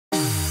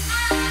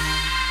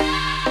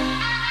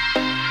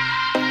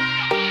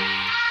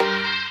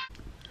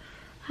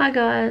Hi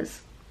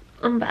guys,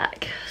 I'm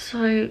back.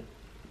 So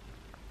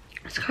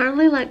it's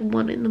currently like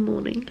 1 in the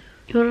morning.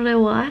 You wanna know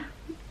why?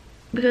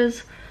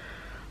 Because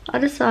I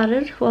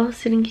decided while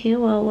sitting here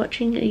while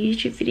watching a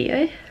YouTube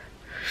video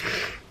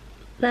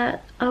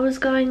that I was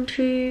going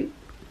to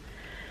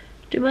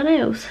do my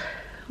nails,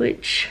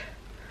 which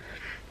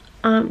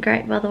aren't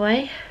great by the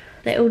way.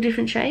 They're all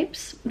different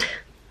shapes.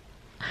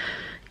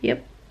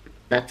 Yep,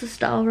 that's a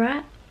style,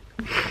 right?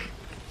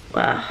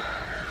 Wow,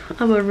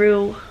 I'm a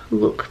real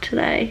look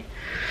today.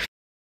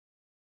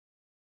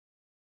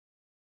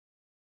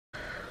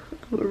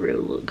 I'm a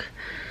real look.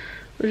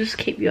 We'll just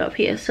keep you up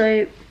here.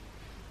 So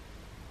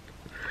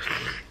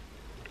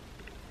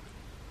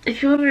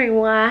if you're wondering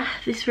why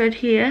this eye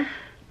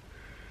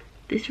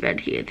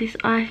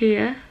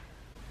here.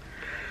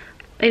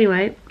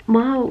 Anyway,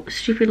 while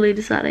stupidly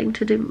deciding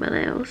to do my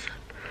nails,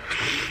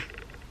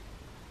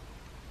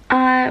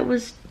 I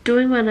was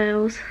doing my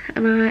nails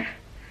and I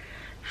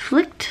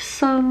flicked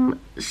some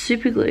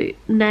super glue,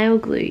 nail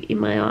glue in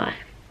my eye.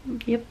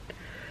 Yep.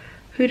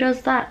 Who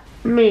does that?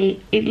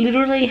 Me. It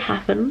literally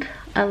happened.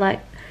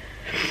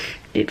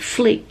 It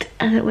flicked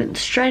and it went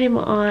straight in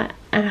my eye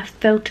and I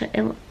felt it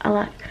and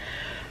I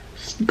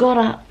got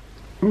up,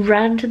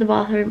 ran to the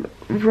bathroom,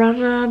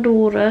 ran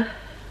underwater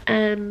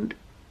and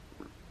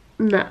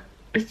nah,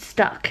 it's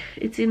stuck.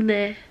 It's in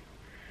there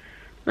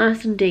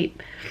nice and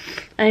deep.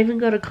 I even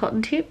got a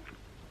cotton tip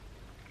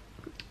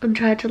and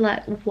tried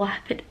to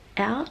wipe it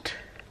out.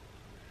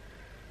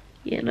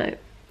 Yeah, no, it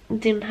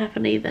didn't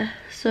happen either.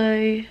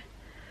 So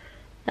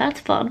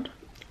that's fun.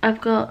 I've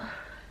got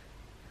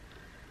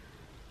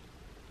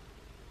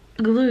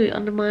glue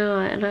under my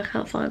eye and I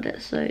can't find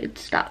it, so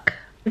it's stuck.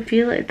 I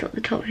feel like it's at the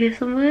top here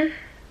somewhere.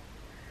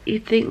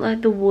 You'd think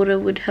the water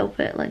would help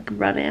it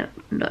run out.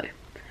 No.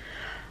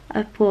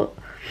 I've put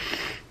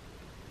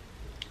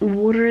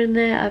water in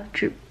there, I've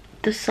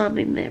dripped the sun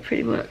in there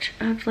pretty much.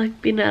 I've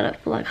been at it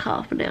for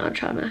half an hour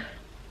trying to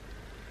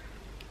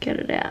get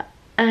it out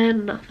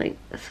and nothing.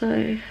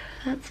 So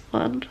that's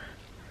fun.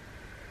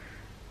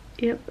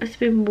 Yep, it's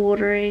been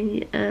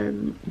watering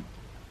and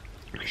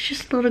it's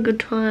just not a good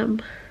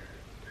time.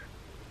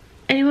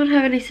 Anyone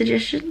have any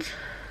suggestions?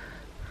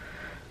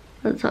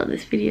 By the time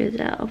this video's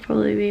out, I'll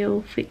probably be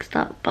all fixed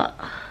up, but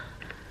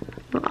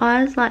my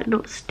eye's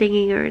not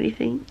stinging or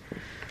anything.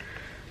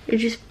 It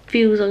just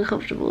feels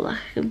uncomfortable. I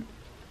can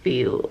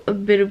feel a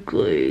bit of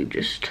glue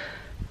just.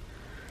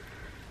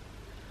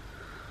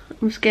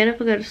 I'm scared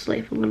if I go to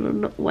sleep I'm gonna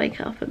not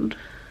wake up and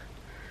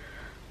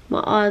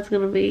my eye's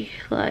gonna be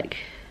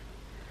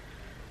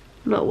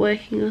not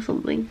working or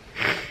something.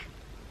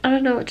 I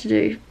don't know what to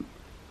do.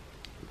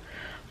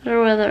 I don't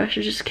know whether I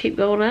should just keep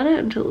going at it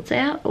until it's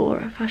out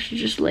or if I should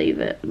just leave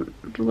it and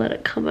let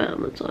it come out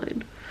on its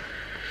own.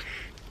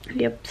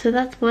 Yep, so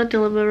that's my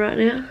dilemma right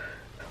now.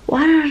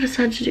 Why did I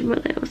decide to do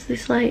my nails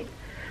this late?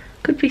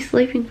 Could be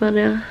sleeping by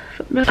now,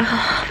 but no.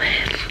 Oh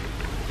man.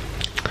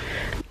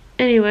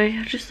 Anyway,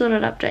 I just thought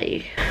I'd update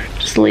you.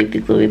 Just leave the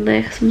glue in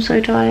there because I'm so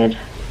tired.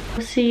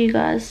 I'll see you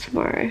guys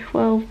tomorrow.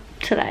 Well,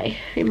 today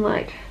in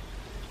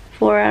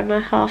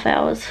 4.5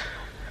 hours.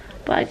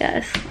 Bye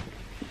guys.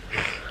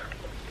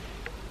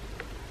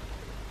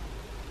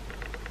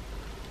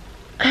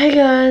 Hey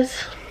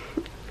guys,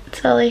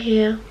 it's Lvly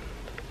here.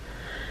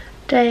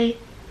 Day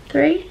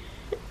 3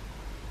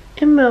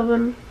 in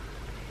Melbourne.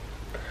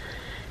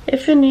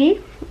 If you're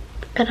new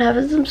and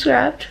haven't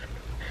subscribed,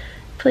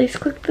 please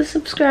click the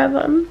subscribe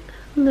button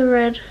in the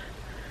red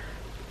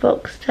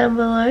box down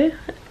below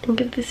and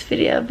give this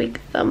video a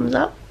big thumbs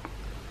up.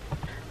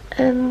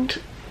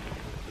 And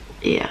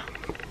yeah,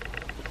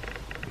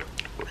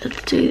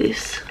 let's do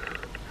this.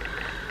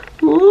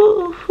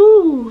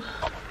 Woohoo!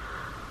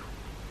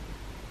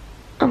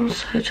 I'm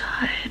so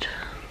tired.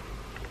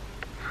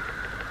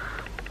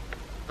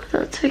 But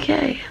that's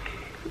okay.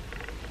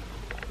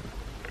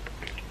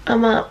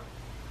 I'm up.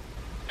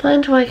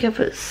 Plan to wake up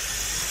at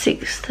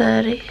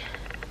 6:30.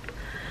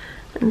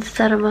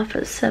 Instead I'm up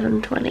at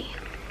 7:20.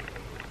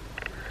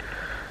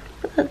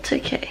 But that's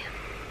okay.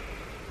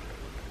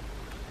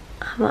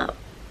 I'm up.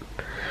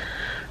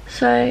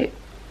 So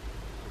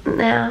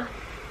now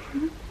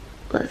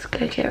let's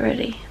go get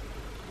ready.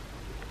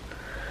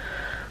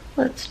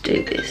 Let's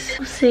do this.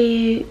 I'll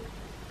see you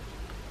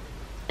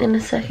in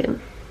a second.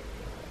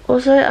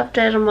 Also,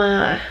 update on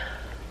my eye.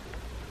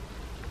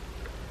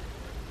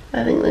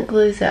 I think the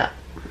glue's out.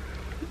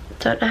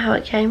 Don't know how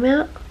it came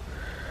out,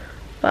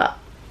 but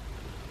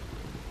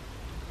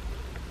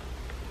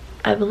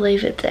I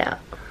believe it's out.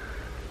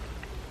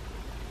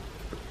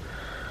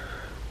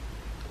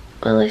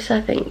 At least I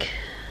think.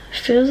 It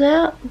feels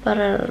out, but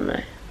I don't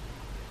know.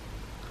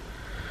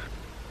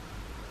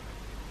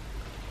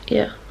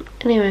 Yeah,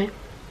 anyway.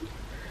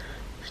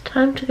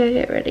 Time to go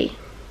get ready.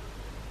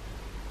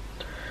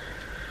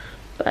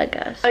 Bye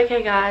guys.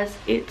 Okay guys,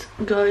 it's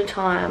go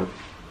time.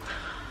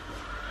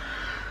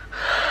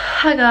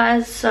 Hi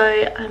guys, so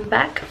I'm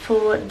back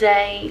for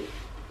day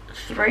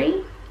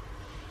 3.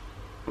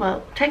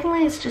 Well,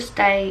 technically it's just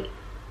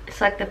it's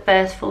the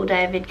first full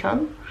day of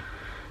VidCon,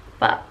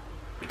 but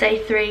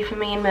day 3 for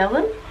me in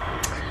Melbourne.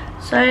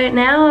 So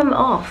now I'm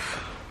off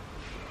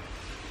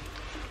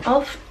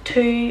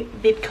to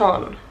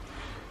Vidcon.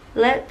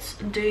 Let's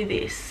do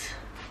this.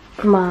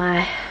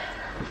 My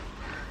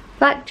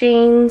black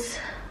jeans,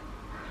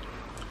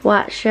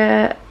 white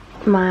shirt,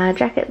 my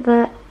jacket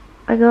that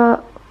I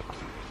got.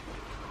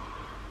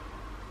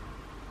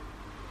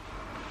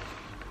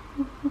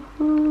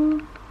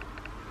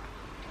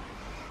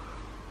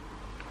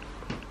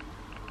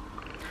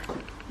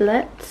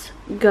 Let's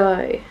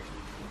go.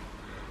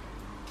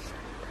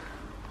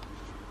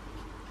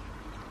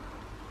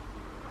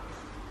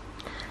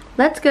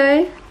 Let's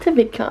go to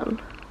Vidcon.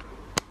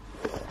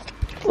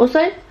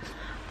 Also,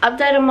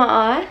 update on my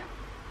eye.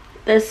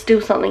 There's still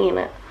something in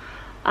it.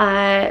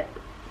 I've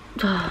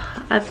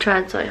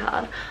tried so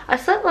hard. I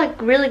slept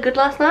like really good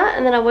last night,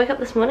 and then I woke up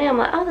this morning, I'm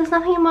like, oh, there's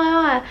nothing in my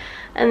eye.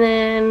 And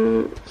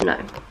then, no,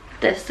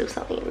 there's still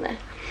something in there.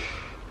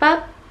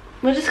 But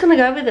we're just gonna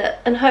go with it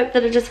and hope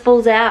that it just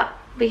falls out,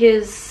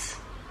 because,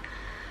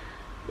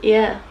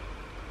 yeah.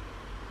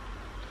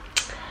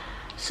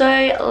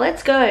 So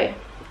let's go.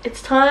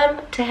 It's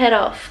time to head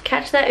off.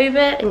 Catch that Uber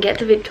and get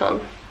to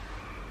Vidcon.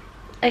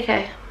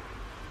 Okay.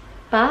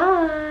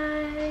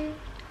 Bye.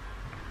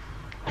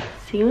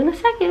 See you in a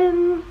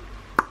second.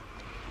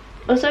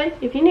 Also,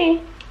 if you're new,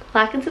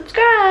 like and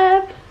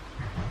subscribe.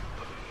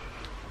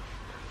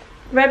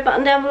 Red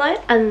button down below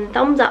and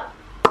thumbs up.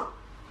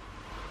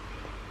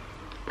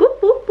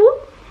 Whoop, whoop,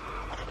 whoop.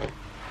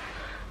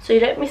 So you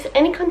don't miss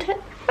any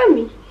content from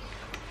me.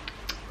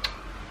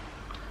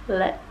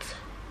 Let's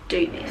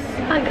do this.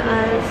 Hi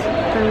guys,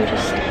 I'm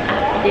just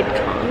at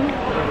Vidcon.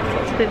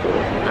 Lots of people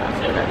walking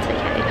past, but that's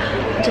okay.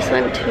 I just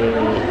went to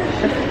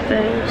the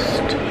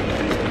first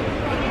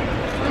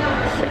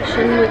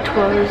section, which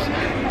was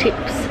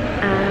tips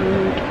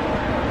and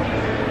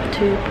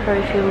to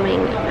pro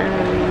filming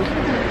and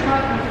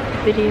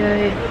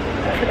video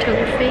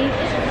photography.